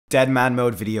Dead Man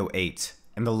Mode Video 8.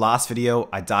 In the last video,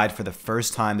 I died for the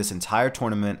first time this entire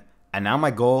tournament, and now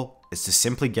my goal is to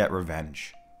simply get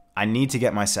revenge. I need to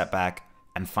get my setback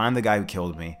and find the guy who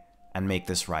killed me and make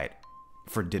this right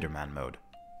for DitterBitter mode.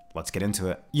 Let's get into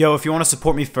it. Yo, if you want to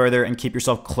support me further and keep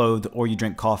yourself clothed or you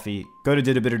drink coffee, go to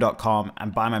DitterBitter.com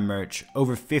and buy my merch.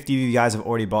 Over 50 of you guys have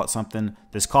already bought something.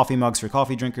 There's coffee mugs for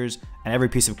coffee drinkers and every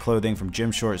piece of clothing from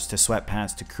gym shorts to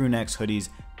sweatpants to crew necks, hoodies,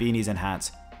 beanies, and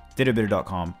hats.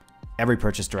 DitterBitter.com. Every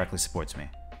purchase directly supports me.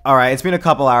 Alright, it's been a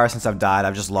couple hours since I've died.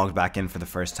 I've just logged back in for the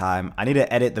first time. I need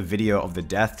to edit the video of the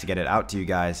death to get it out to you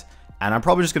guys. And I'm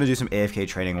probably just going to do some AFK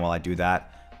trading while I do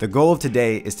that. The goal of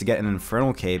today is to get an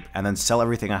Infernal Cape and then sell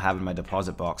everything I have in my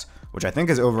deposit box, which I think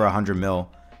is over 100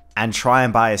 mil, and try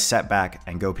and buy a setback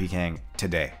and go PKing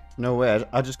today. No way,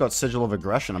 I just got Sigil of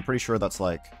Aggression. I'm pretty sure that's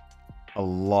like a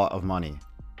lot of money.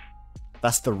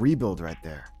 That's the rebuild right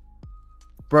there.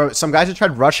 Bro, some guy just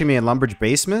tried rushing me in Lumbridge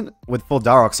basement with full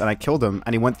Darox and I killed him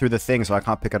and he went through the thing so I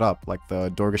can't pick it up, like the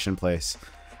Dorgishan place.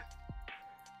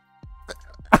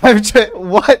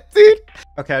 What, dude?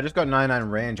 Okay, I just got 99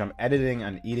 range. I'm editing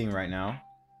and eating right now.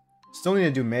 Still need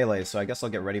to do melee, so I guess I'll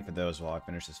get ready for those while I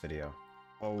finish this video.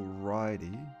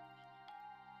 Alrighty.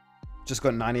 Just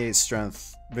got 98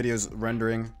 strength. Video's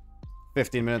rendering.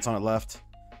 15 minutes on it left.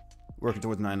 Working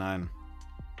towards 99.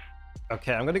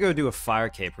 Okay, I'm gonna go do a fire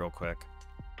cape real quick.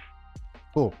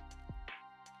 Cool.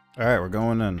 Alright, we're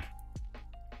going in.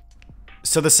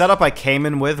 So the setup I came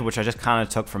in with, which I just kind of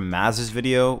took from Maz's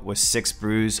video, was 6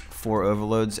 brews, 4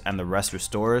 overloads, and the rest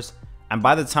restores. And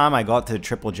by the time I got to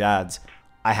triple Jads,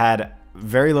 I had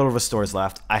very little restores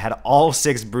left. I had all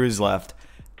 6 brews left,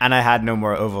 and I had no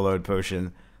more overload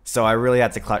potion. So I really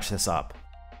had to clutch this up.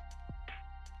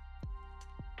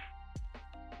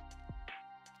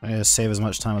 I need to save as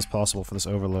much time as possible for this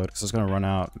overload, because it's going to run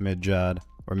out mid-Jad.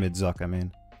 Or mid-Zuck, I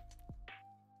mean.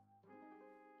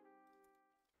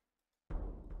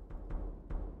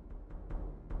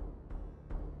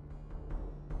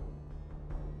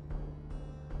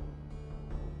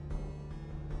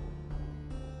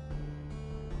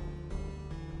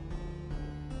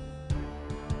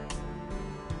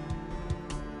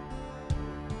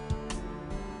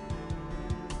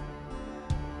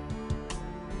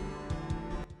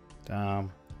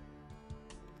 Damn.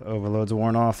 The overload's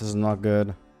worn off. This is not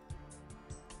good.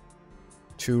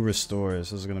 2 restores.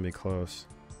 This is going to be close.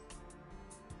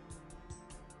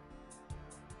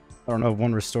 I don't know if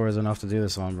 1 restore is enough to do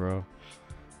this on, bro.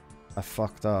 I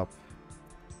fucked up.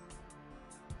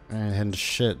 I ain't hitting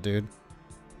shit, dude.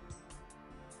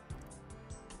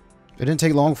 It didn't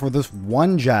take long for this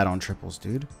 1 Jad on triples,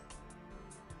 dude.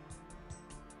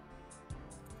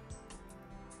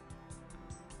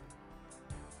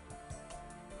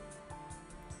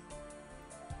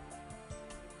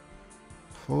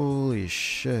 Holy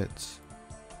shit.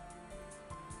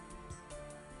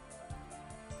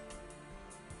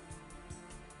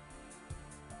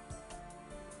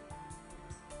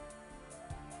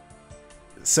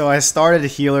 So I started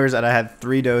healers and I had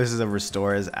 3 doses of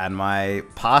restores and my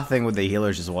pathing with the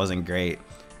healers just wasn't great.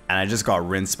 And I just got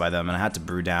rinsed by them and I had to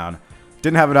brew down.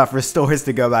 Didn't have enough restores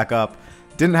to go back up.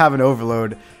 Didn't have an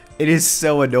overload. It is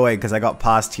so annoying because I got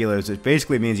past healers, which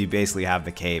basically means you basically have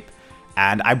the cape.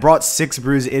 And I brought 6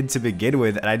 brews in to begin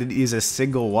with, and I didn't use a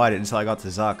single one until I got to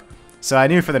Zuck. So I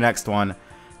knew for the next one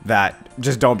that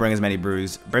just don't bring as many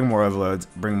brews, bring more overloads,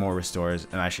 bring more restores,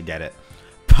 and I should get it.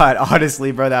 But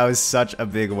honestly, bro, that was such a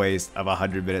big waste of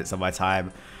 100 minutes of my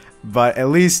time. But at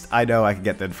least I know I can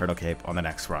get the Infernal Cape on the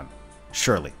next run.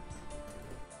 Surely.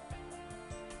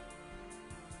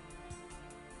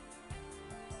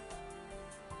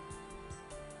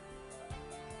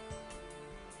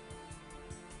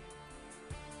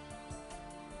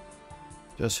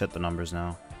 Just hit the numbers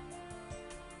now.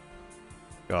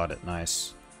 Got it,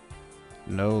 nice.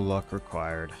 No luck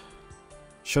required.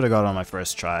 Should have got it on my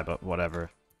first try, but whatever.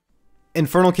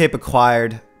 Infernal Cape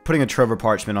acquired, putting a Trover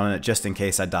Parchment on it just in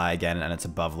case I die again and it's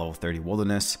above level 30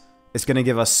 Wilderness. It's going to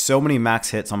give us so many max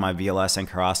hits on my VLS and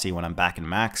Karasi when I'm back in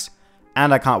max,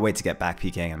 and I can't wait to get back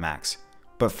PKing in max.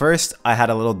 But first, I had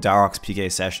a little Darox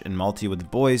PK sesh in multi with the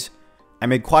boys. I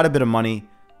made quite a bit of money,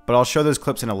 but I'll show those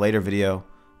clips in a later video.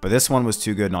 But this one was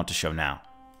too good not to show now.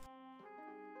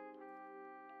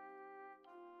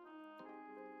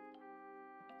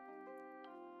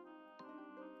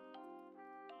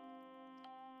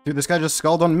 Dude, this guy just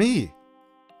skulled on me.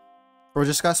 Bro,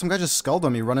 some guy just skulled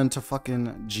on me running to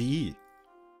fucking GE.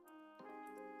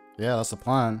 Yeah, that's the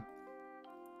plan.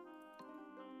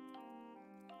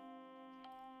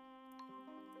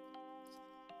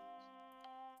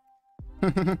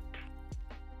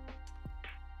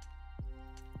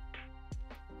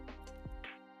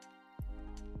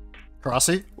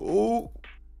 Karasi? Oh,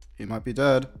 he might be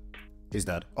dead. He's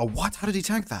dead. Oh, what? How did he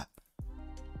tank that?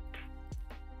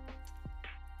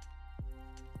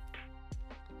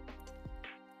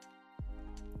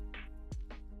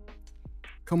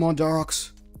 Come on,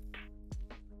 Darox.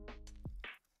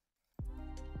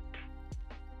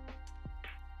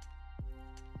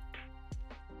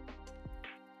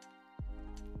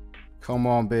 Come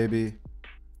on, baby.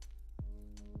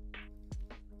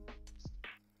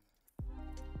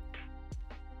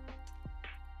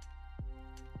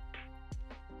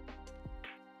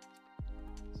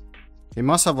 He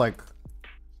must have like...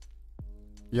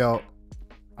 Yo,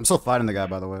 I'm still fighting the guy,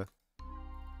 by the way.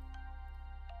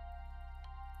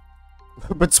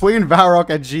 Between Varrock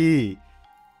and G.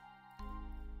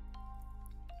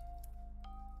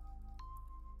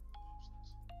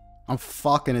 I'm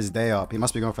fucking his day up. He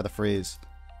must be going for the freeze.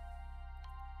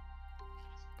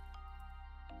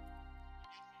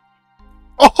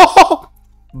 Oh!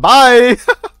 Bye!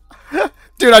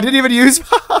 Dude, I didn't even use...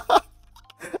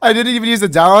 I didn't even use the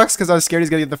Darox because I was scared he's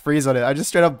gonna get the freeze on it. I just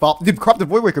straight up bopped. Dude, crop the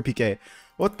Void Waker PK.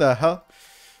 What the hell?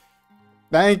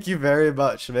 Thank you very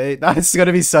much, mate. That's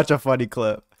gonna be such a funny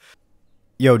clip.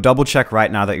 Yo, double check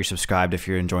right now that you're subscribed if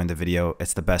you're enjoying the video.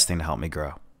 It's the best thing to help me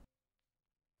grow.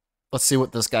 Let's see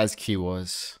what this guy's key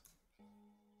was.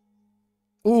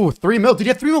 Ooh, 3 mil. Did he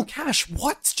have 3 mil cash?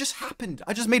 What just happened?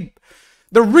 I just made...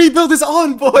 The rebuild is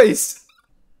on, boys!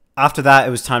 After that,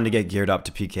 it was time to get geared up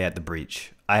to PK at the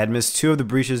breach. I had missed 2 of the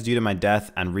breaches due to my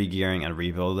death and re-gearing and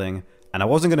rebuilding, and I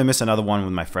wasn't going to miss another one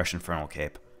with my fresh Infernal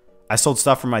Cape. I sold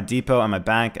stuff from my depot and my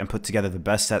bank and put together the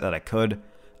best set that I could.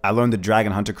 I learned the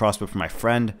Dragon Hunter crossbow from my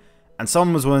friend, and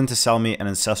someone was willing to sell me an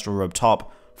Ancestral Robe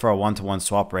top for a 1-to-1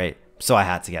 swap rate, so I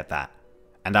had to get that.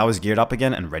 And I was geared up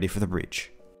again and ready for the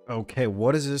breach. Okay,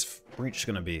 what is this breach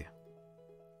going to be?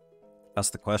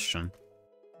 That's the question.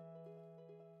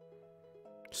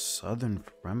 Southern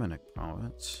Fremennik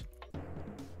Province.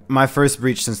 My first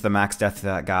breach since the max death to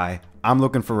that guy. I'm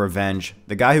looking for revenge.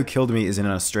 The guy who killed me is in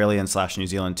an Australian/New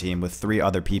Zealand team with 3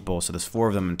 other people, so there's 4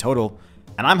 of them in total,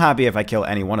 and I'm happy if I kill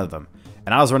any one of them.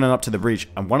 And I was running up to the breach,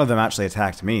 and one of them actually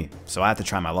attacked me, so I had to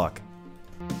try my luck.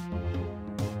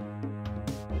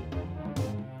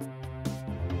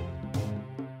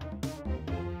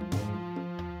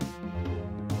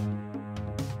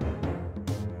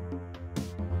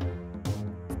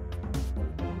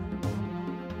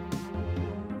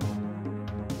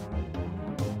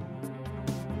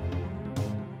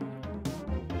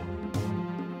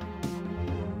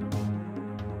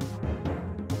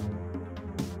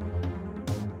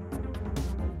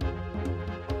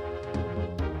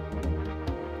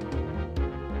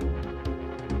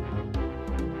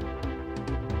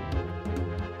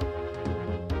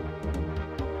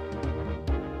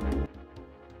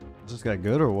 Is this guy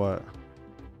good or what?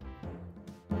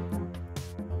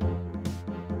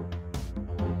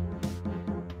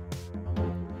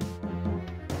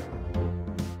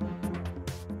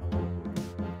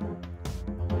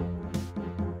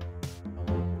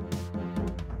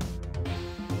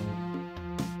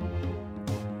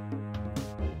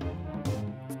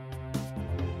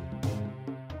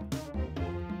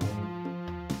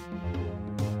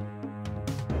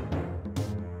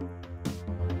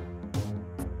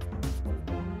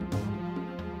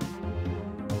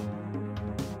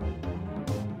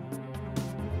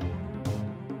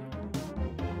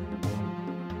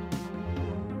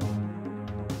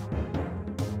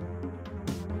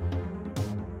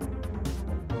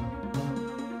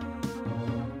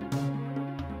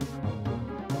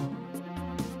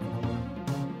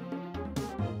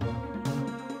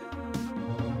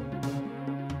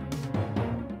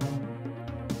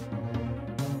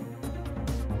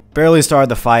 Barely started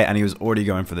the fight and he was already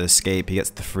going for the escape. He gets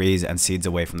the freeze and seeds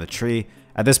away from the tree.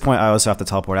 At this point I also have to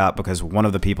teleport out because one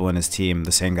of the people in his team,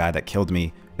 the same guy that killed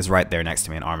me, is right there next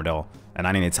to me in Armadillo, and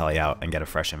I need to tele out and get a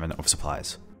fresh inventory of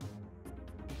supplies.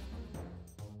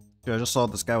 Dude, I just saw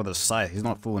this guy with a scythe. He's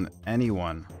not fooling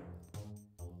anyone.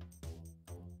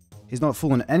 He's not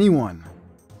fooling anyone.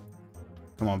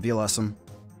 Come on, VLS him.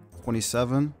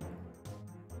 27.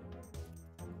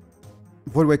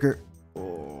 Voidwaker.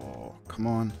 Oh, come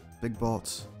on. Big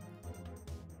bolts.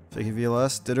 Fake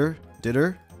VLS.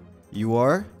 Ditter. You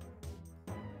are?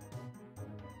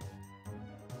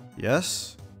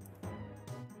 Yes?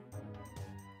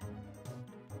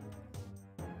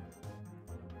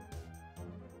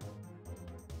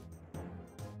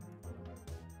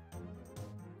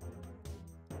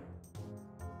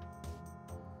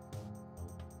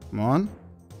 Come on.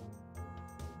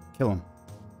 Kill him.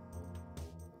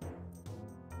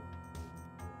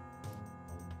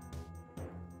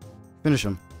 Finish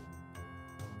him.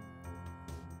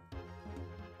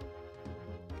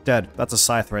 Dead. That's a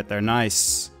scythe right there.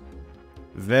 Nice.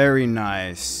 Very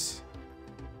nice.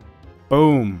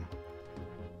 Boom.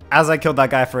 As I killed that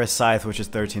guy for a scythe, which is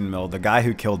 13 mil, the guy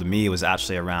who killed me was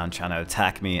actually around trying to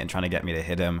attack me and trying to get me to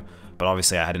hit him. But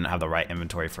obviously I didn't have the right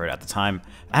inventory for it at the time,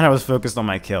 and I was focused on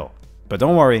my kill. But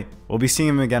don't worry, we'll be seeing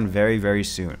him again very, very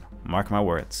soon. Mark my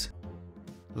words.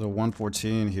 There's a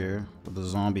 114 here with a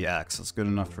zombie axe. That's good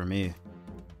enough for me.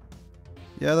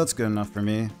 Yeah, that's good enough for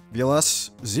me.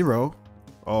 VLS, 0.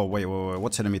 Oh, wait.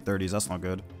 What's hitting me 30s? That's not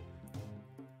good.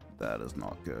 That is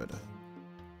not good.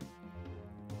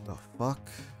 The fuck?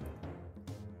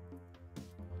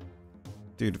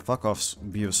 Dude, fuck off,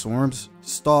 View of Swarms.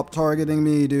 Stop targeting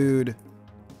me, dude.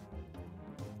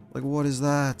 Like, what is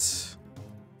that?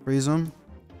 Freeze him.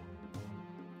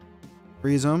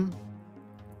 Freeze him.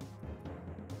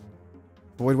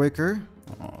 Void Waker?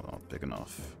 Oh, not big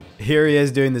enough. Here he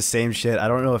is doing the same shit. I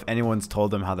don't know if anyone's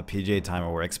told him how the PJ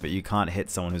timer works, but you can't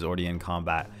hit someone who's already in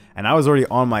combat. And I was already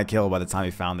on my kill by the time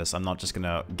he found this. I'm not just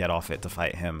gonna get off it to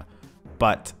fight him.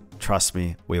 But trust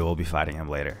me, we will be fighting him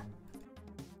later.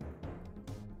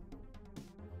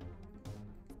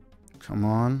 Come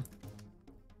on.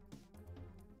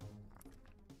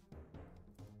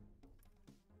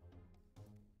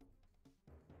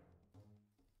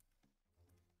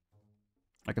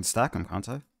 I can stack him, can't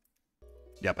I?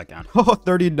 Yep, I can. Oh,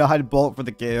 39 bolt for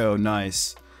the KO.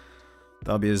 Nice.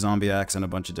 That'll be a zombie axe and a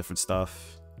bunch of different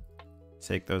stuff.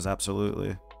 Take those,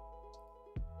 absolutely.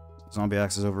 Zombie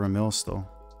axe is over a mil still.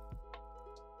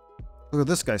 Look at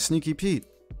this guy, Sneaky Pete.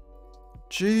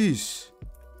 Jeez.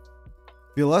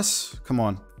 VLS, come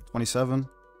on. 27.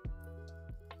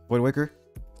 Void Waker,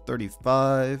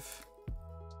 35.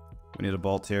 We need a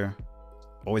bolt here.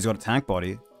 Always got a tank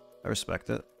body. I respect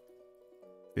it.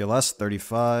 VLS,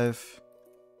 35.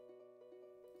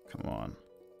 Come on.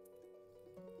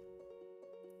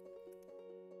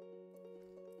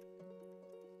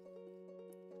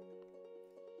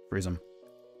 Freeze him.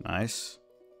 Nice.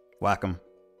 Whack him.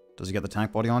 Does he get the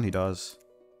tank body on? He does.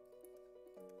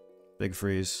 Big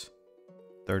freeze.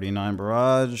 39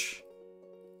 barrage.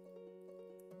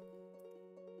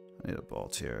 I need a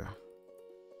bolt here.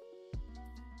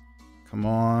 Come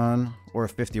on. Or a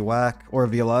 50 whack. Or a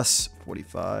VLS.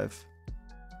 45.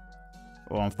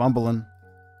 Oh, I'm fumbling.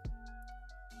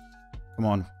 Come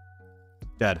on.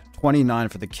 Dead. 29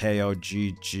 for the KO.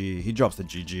 GG. He drops the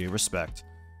GG. Respect.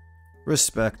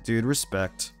 Respect, dude.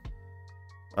 Respect.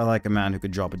 I like a man who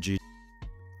could drop a GG.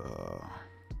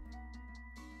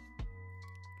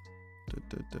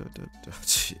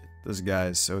 This guy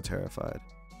is so terrified.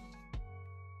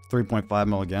 3.5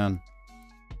 mil again.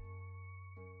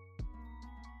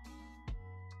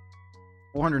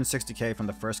 460k from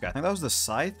the first guy. I think that was the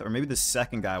scythe, or maybe the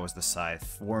second guy was the scythe.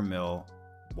 4 mil,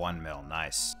 1 mil.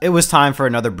 Nice. It was time for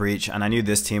another breach, and I knew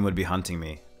this team would be hunting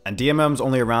me. And DMM's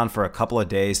only around for a couple of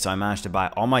days, so I managed to buy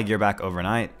all my gear back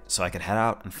overnight so I could head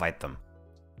out and fight them.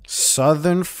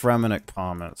 Southern Fremenic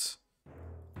comments.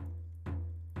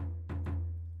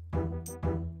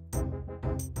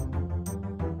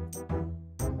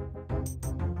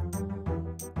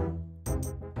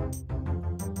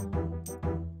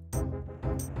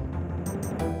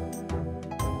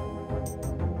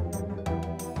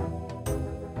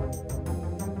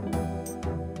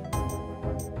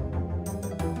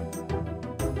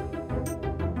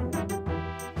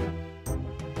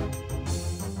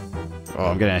 Oh,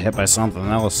 I'm getting hit by something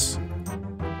else.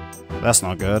 That's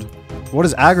not good. What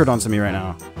is aggroed onto me right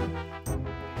now?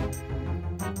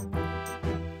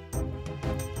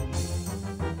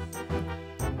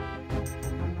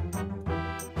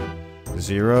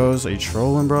 Zeros? Are you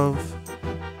trolling, bro?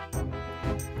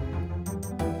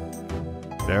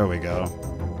 There we go.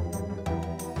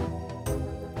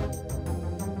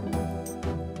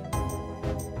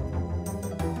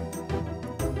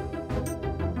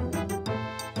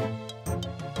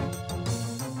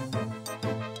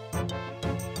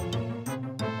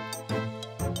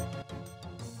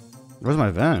 Where's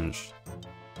my Venge?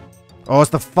 Oh,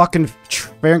 it's the fucking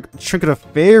Trinket of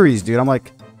Fairies, dude. I'm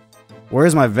like,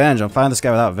 where's my Venge? I'm fighting this guy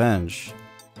without Venge.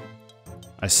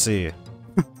 I see.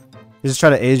 He's just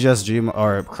trying to AGS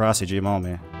or Crossy GMO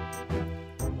me.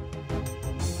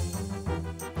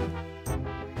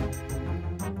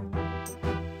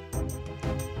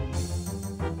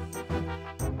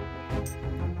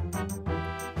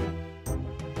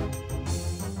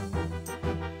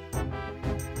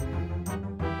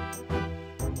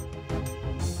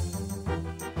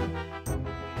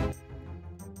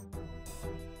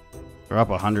 We're up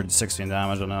 116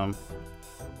 damage on him.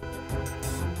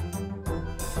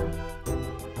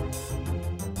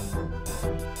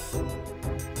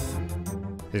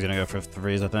 He's gonna go for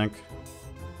threes, I think.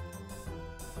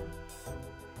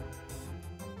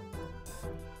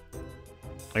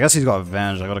 I guess he's got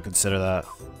advantage. I gotta consider that.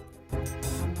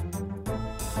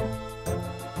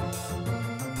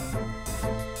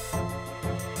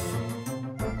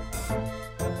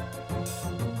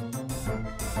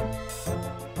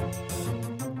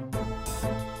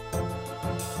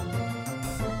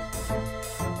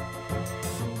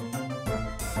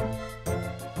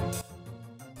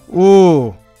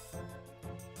 Ooh.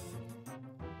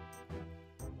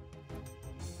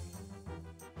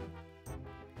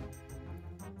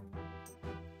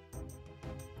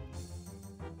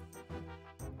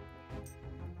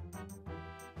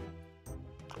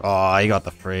 Oh, he got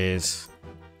the freeze.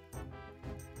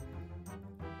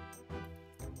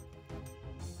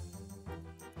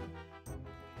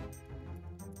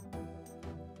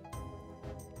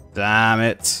 Damn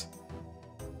it.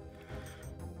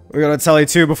 We gotta tell you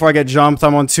too before I get jumped.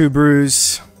 I'm on 2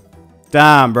 brews.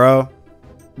 Damn, bro.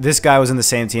 This guy was in the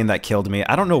same team that killed me.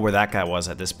 I don't know where that guy was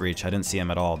at this breach. I didn't see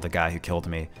him at all, the guy who killed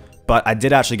me. But I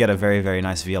did actually get a very, very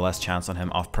nice VLS chance on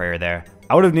him off prayer there.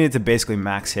 I would have needed to basically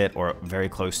max hit or very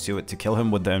close to it to kill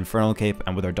him with the Infernal Cape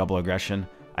and with our double aggression.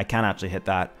 I can actually hit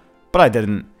that, but I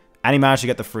didn't. And he managed to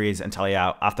get the freeze and tell you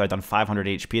out after I'd done 500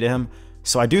 HP to him.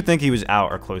 So I do think he was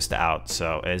out or close to out,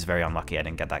 so it is very unlucky I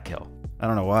didn't get that kill. I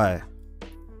don't know why.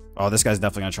 Oh, this guy's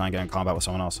definitely gonna try and get in combat with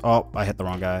someone else. Oh, I hit the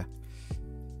wrong guy.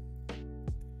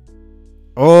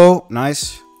 Oh,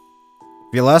 nice.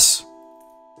 VLS.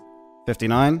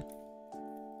 59.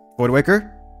 Void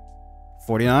Waker.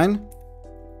 49.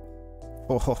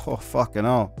 Oh, fucking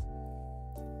hell.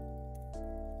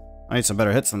 I need some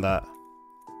better hits than that.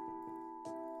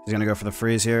 He's gonna go for the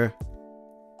freeze here.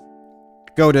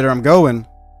 Go, Ditter, I'm going.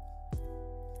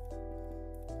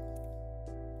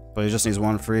 But he just needs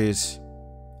 1 freeze.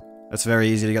 It's very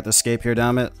easy to get the escape here,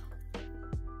 damn it.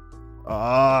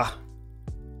 Ah.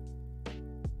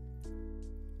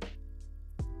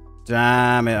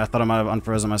 Damn it, I thought I might have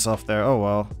unfrozen myself there. Oh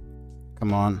well.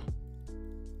 Come on.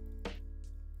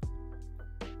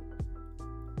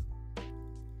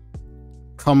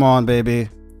 Come on, baby.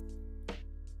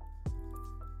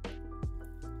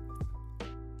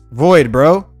 Void,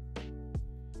 bro.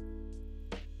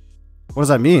 What does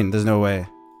that mean? There's no way.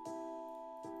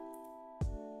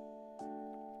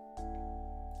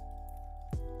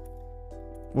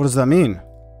 What does that mean?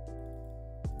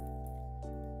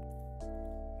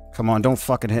 Come on, don't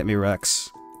fucking hit me, Rex.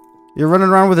 You're running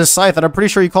around with a scythe, and I'm pretty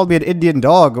sure you called me an Indian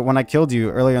dog when I killed you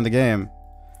earlier in the game.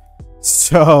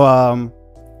 So,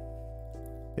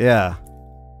 yeah.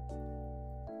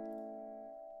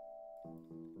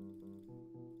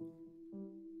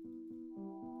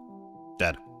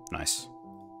 Dead. Nice.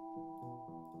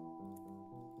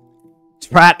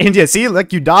 Rat India. See,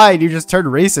 like, you died, you just turned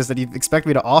racist, and you expect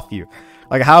me to off you.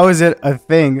 Like, how is it a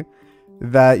thing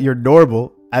that you're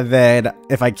normal, and then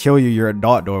if I kill you, you're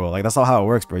not normal? Like, that's not how it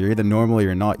works, bro. You're either normal or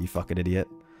you're not, you fucking idiot.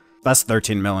 That's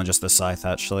 13 mil in just the scythe,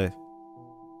 actually.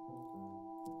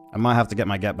 I might have to get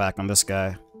my get back on this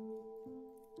guy.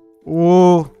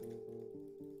 Ooh.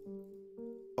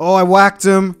 Oh, I whacked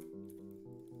him.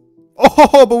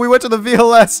 Oh, but we went to the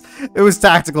VLS. It was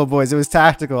tactical, boys. It was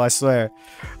tactical, I swear.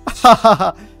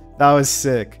 That was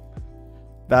sick.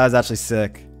 That was actually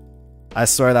sick. I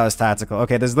swear that was tactical.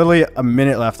 Okay, there's literally a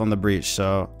minute left on the breach,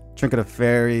 so... Trinket of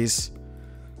Fairies.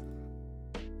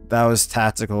 That was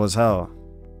tactical as hell.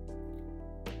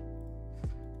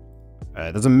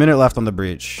 Alright, there's a minute left on the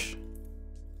breach.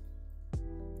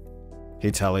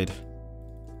 He tellied.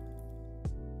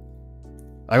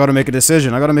 I gotta make a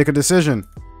decision. I gotta make a decision.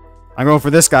 I'm going for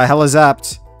this guy. Hella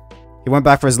zapped. He went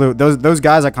back for his loot. Those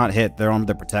guys I can't hit. They're on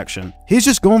their protection. He's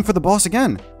just going for the boss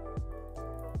again.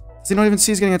 Does he not even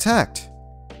see he's getting attacked?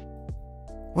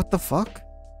 What the fuck?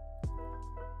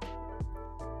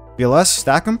 VLS,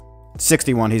 stack him.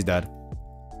 61, he's dead.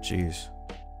 Jeez.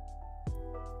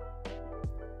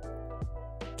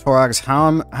 Torag's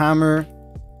Hammer.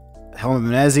 Helm of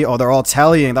Menezi. Oh, they're all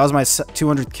tallying. That was my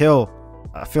 200 kill.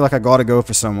 I feel like I gotta go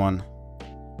for someone.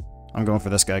 I'm going for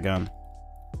this guy again.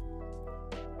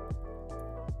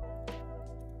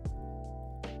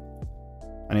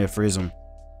 I need to freeze him.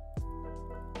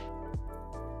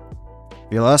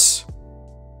 VLS.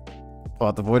 Pull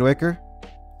out the Void Waker.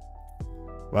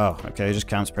 Wow, okay, he just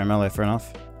counts per melee, fair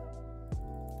enough.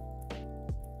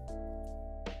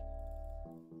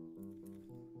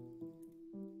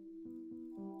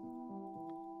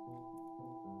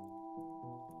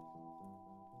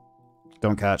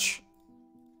 Don't catch.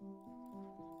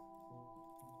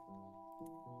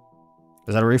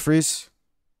 Is that a refreeze?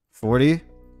 40?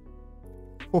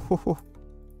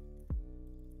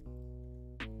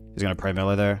 He's gonna pray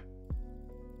melee there.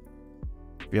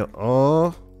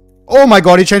 Oh. Oh my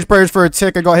god, he changed prayers for a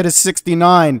tick. I got hit at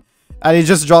 69. And he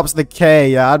just drops the K.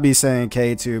 Yeah, I'd be saying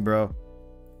K too, bro.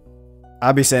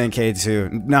 I'd be saying K too.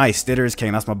 Nice. Ditter is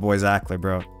king. That's my boy Zackley,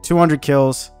 bro. 200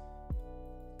 kills.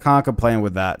 Can't complain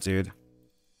with that, dude.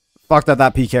 Fucked up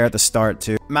that Pker at the start,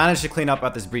 too. Managed to clean up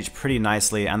at this breach pretty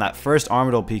nicely, and that first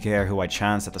Armadillo Pker who I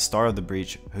chanced at the start of the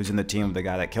breach, who's in the team with the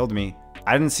guy that killed me,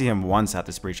 I didn't see him once at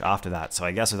this breach after that, so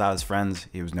I guess without his friends,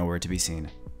 he was nowhere to be seen.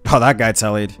 Oh, that guy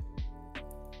tellied.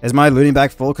 Is my looting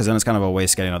bag full? Because then it's kind of a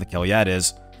waste getting another kill. Yeah, it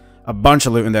is. A bunch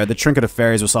of loot in there. The Trinket of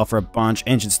Fairies will sell for a bunch.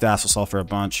 Ancient Staffs will sell for a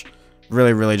bunch.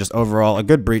 Really, really just overall a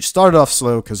good breach. Started off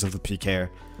slow because of the Pker,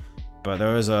 but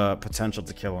there was a potential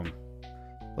to kill him.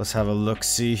 Let's have a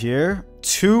look-see here.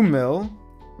 2 mil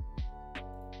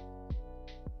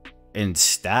in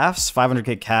staffs,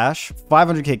 500k cash,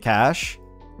 500k cash.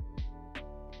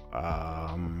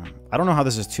 I don't know how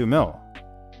this is 2 mil.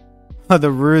 The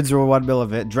rudes were 1 mil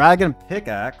of it. Dragon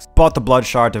pickaxe. Bought the blood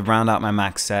shard to round out my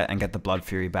max set and get the blood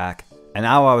fury back. And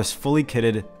now I was fully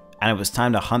kitted, and it was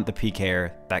time to hunt the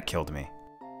Pker that killed me.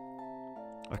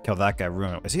 I killed that guy.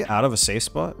 Ruin it. Is he out of a safe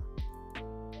spot?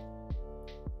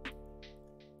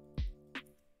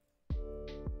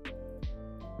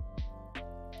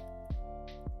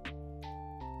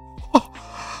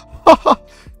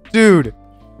 Dude.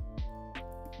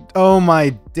 Oh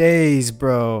my days,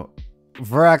 bro.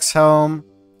 Verax helm.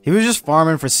 He was just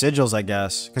farming for sigils, I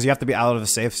guess. Because you have to be out of the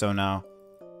safe zone now.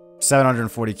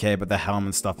 740k, but the helm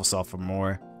and stuff will sell for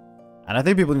more. And I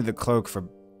think people need the cloak for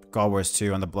God Wars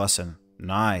 2 and the blessing.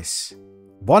 Nice.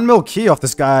 1 mil key off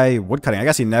this guy woodcutting. I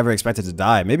guess he never expected to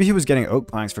die. Maybe he was getting oak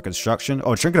planks for construction.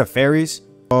 Oh, Trinket of Fairies.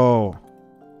 Oh.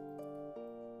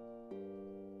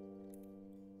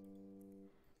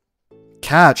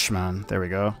 Catch, man. There we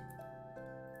go.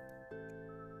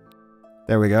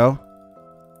 There we go.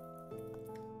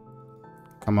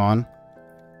 Come on.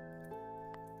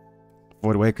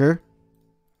 Voidwaker.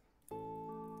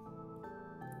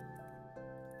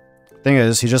 Thing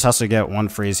is, he just has to get 1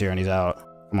 freeze here and he's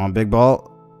out. Come on, Big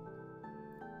Bolt.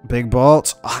 Big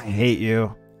Bolt. Oh, I hate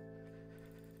you.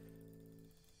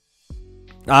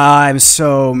 I'm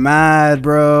so mad,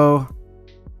 bro.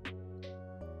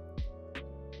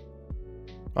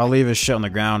 I'll leave his shit on the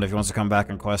ground if he wants to come back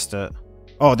and quest it.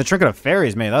 Oh, the Trinket of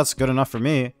Fairies, mate. That's good enough for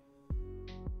me.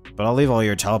 But I'll leave all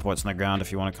your teleports on the ground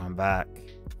if you want to come back.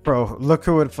 Bro, look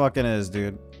who it fucking is,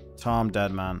 dude. Tom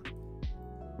Deadman.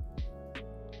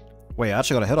 Wait, I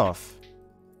actually got a hit off.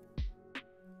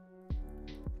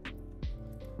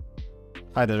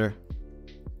 Hi, Ditter.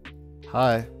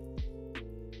 Hi.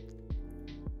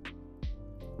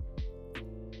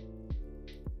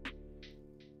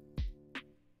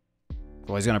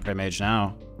 Well, he's gonna play mage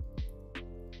now.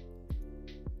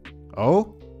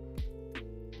 Oh?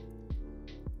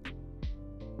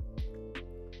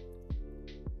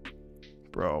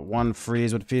 Bro, 1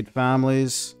 freeze would feed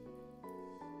families.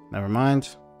 Never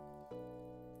mind.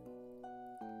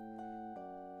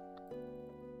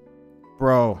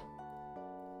 Bro.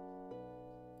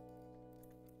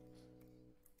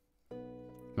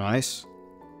 Nice.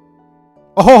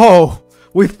 Oh!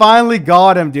 We finally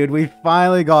got him, dude. We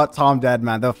finally got Tom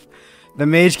Deadman. The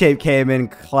Mage Cape came in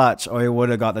clutch, or he would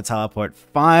have got the teleport.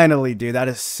 Finally, dude. That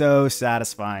is so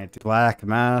satisfying. Black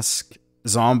Mask.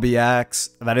 Zombie Axe.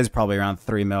 That is probably around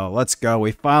 3 mil. Let's go.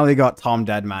 We finally got Tom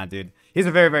Deadman, dude. He's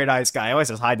a very, very nice guy. He always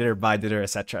says hi, Ditter, bye, Ditter,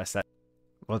 etc, etc.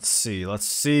 Let's see. Let's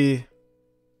see.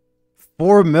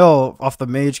 4 mil off the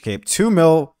Mage Cape. 2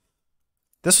 mil.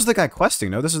 This was the guy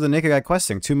questing, no? This was the naked guy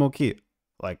questing. 2 mil keep.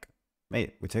 Like,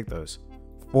 mate, we take those.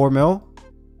 4 mil?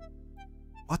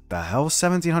 What the hell?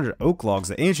 1700 oak logs.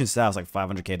 The ancient staff's like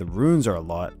 500k. The runes are a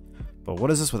lot. But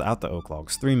what is this without the oak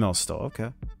logs? 3 mil still.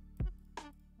 Okay.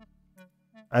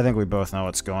 I think we both know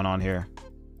what's going on here.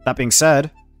 That being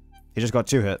said, he just got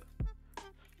 2 hit.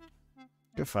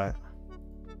 Good fight.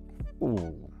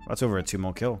 Ooh, that's over a 2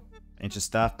 mil kill. Ancient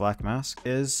staff, black mask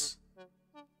is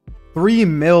 3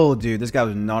 mil, dude. This guy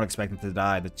was not expecting to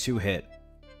die. The 2 hit.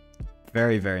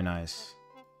 Very, very nice.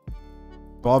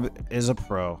 Bob is a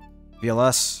pro.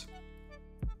 VLS.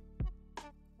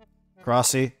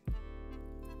 Crossy.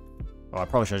 Oh, I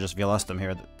probably should have just VLS'd him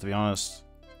here, to be honest.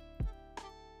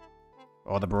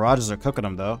 Oh, the barrages are cooking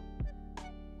him, though.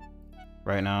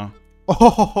 Right now.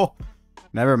 Oh!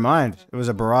 Never mind. It was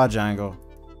a barrage angle.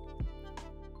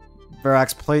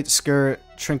 Verax plate skirt.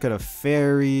 Trinket of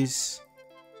Fairies.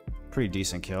 Pretty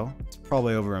decent kill. It's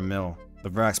probably over a mil. The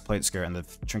Verax plate skirt and the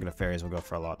Trinket of Fairies will go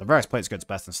for a lot. The Verax plate skirt's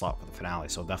best in slot for the finale,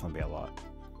 so it'll definitely be a lot.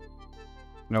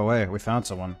 No way, we found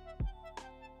someone.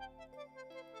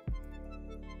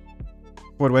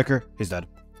 Woodwicker, he's dead.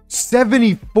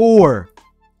 74!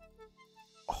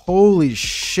 Holy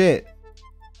shit.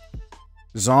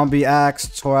 Zombie axe,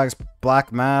 Torax,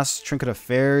 black mass, trinket of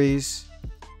fairies.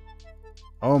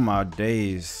 Oh my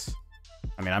days.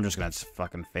 I mean, I'm just gonna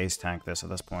fucking face tank this at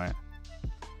this point.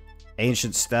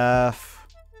 Ancient staff.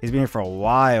 He's been here for a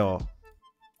while.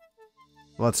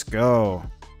 Let's go.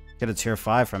 Get a tier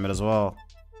 5 from it as well.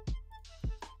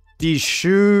 These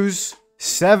shoes.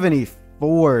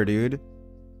 74, dude.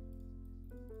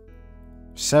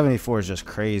 74 is just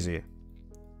crazy.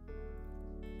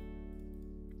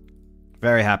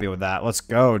 Very happy with that. Let's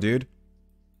go, dude.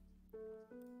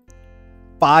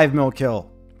 5 mil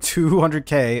kill.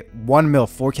 200k. 1 mil.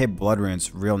 4k blood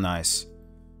runes. Real nice.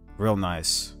 Real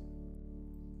nice.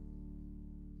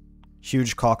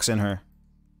 Huge cocks in her.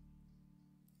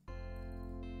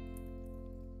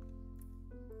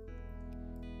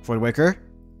 Woodwicker.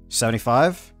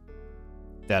 75.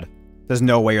 Dead. There's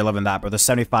no way you're living that, bro. There's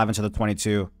 75 into the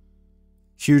 22.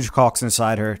 Huge cocks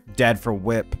inside her. Dead for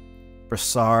whip.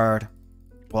 Brassard.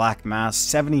 Black mass.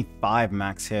 75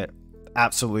 max hit.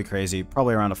 Absolutely crazy.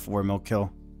 Probably around a 4 mil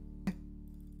kill.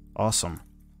 Awesome.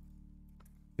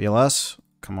 BLS.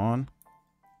 Come on.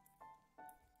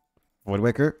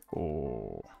 Woodwicker.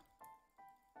 Oh.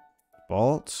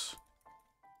 Bolt.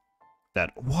 Dead.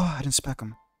 What? I didn't spec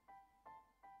him.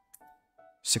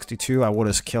 62. I would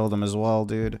have killed him as well,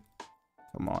 dude.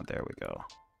 Come on. There we go.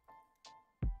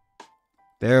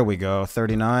 There we go.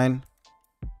 39.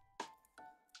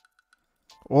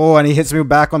 Oh, and he hits me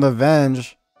back on the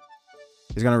Venge.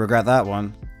 He's gonna regret that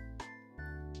one.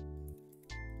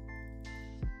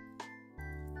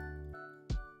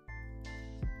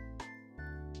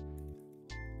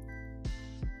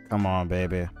 Come on,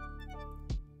 baby.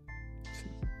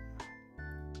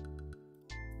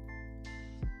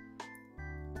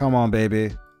 Come on,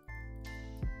 baby.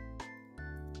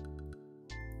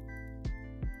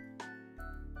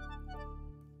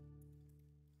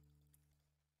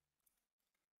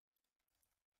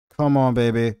 Come on,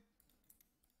 baby.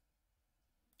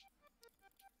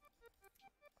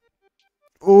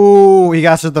 Ooh, he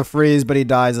got the freeze, but he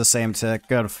dies the same tick.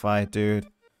 Good fight, dude.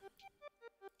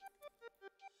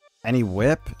 Any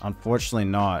whip? Unfortunately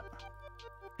not.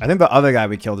 I think the other guy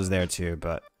we killed is there too,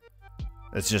 but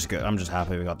it's just good. I'm just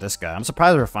happy we got this guy. I'm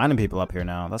surprised we're finding people up here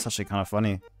now. That's actually kind of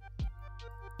funny.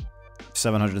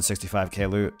 765k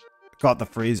loot. Got the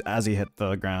freeze as he hit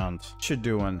the ground. Should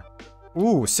do one.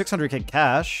 Ooh, 600k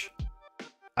cash.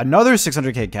 Another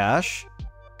 600k cash.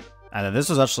 And then this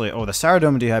was actually... Oh, the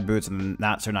Saradome had boots and the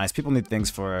Nats are nice. People need things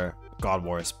for God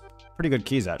Wars. Pretty good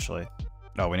keys, actually.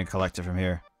 Oh, we need to collect it from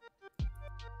here.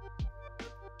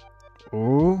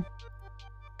 Ooh.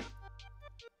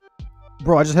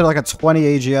 Bro, I just hit like a 20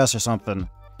 AGS or something.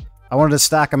 I wanted to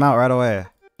stack them out right away.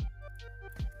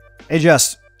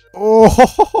 AGS.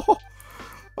 Oh,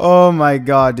 oh my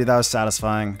god, dude, that was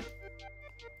satisfying.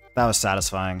 That was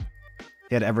satisfying.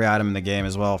 He had every item in the game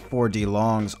as well. 4D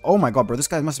longs. Oh my god, bro, this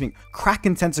guy must be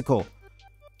Kraken Tentacle.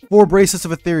 4 bracelets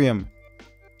of Ethereum.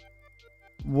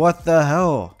 What the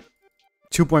hell?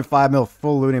 2.5 mil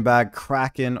full looting bag.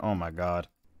 Kraken. Oh my god.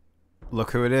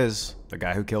 Look who it is. The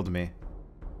guy who killed me.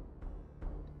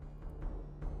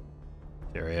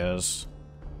 Here he is.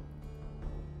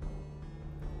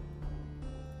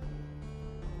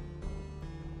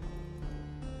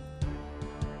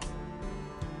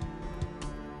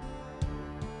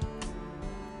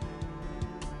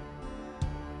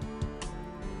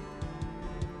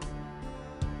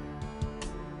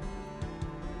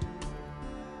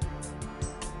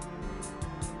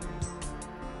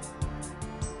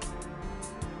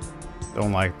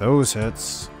 Don't like those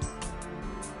hits.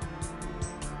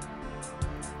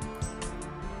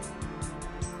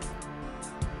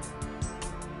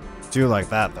 Do like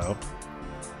that though.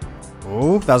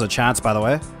 Ooh, that was a chance, by the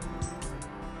way.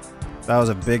 That was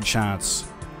a big chance.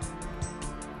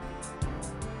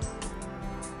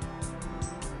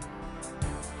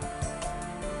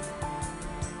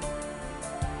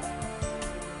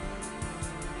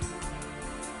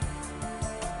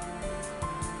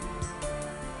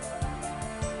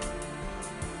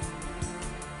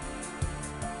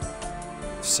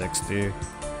 $60.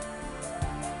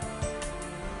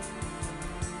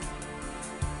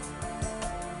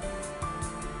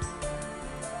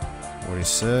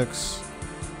 $46.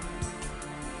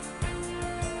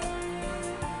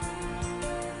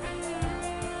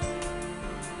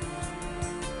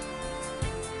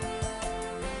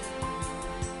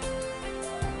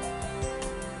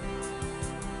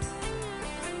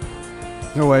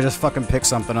 No way, just fucking pick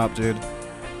something up, dude.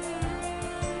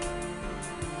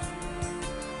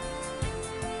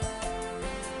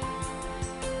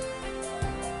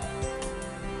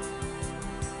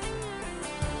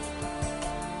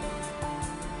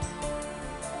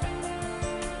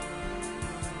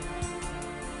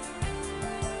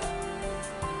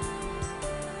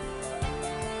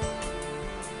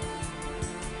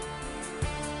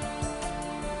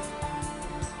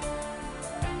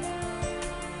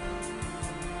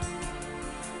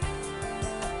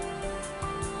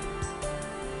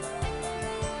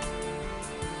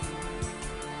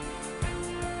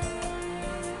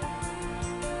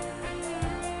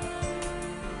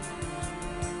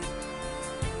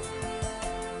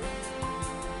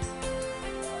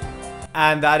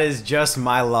 And that is just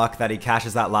my luck that he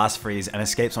cashes that last freeze and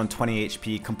escapes on 20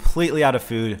 HP, completely out of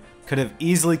food. Could have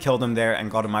easily killed him there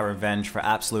and gotten my revenge for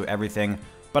absolute everything,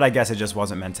 but I guess it just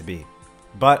wasn't meant to be.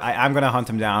 But I am going to hunt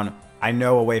him down. I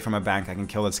know away from a bank I can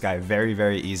kill this guy very,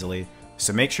 very easily.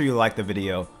 So make sure you like the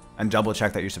video and double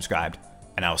check that you're subscribed,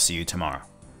 and I'll see you tomorrow.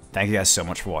 Thank you guys so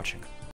much for watching.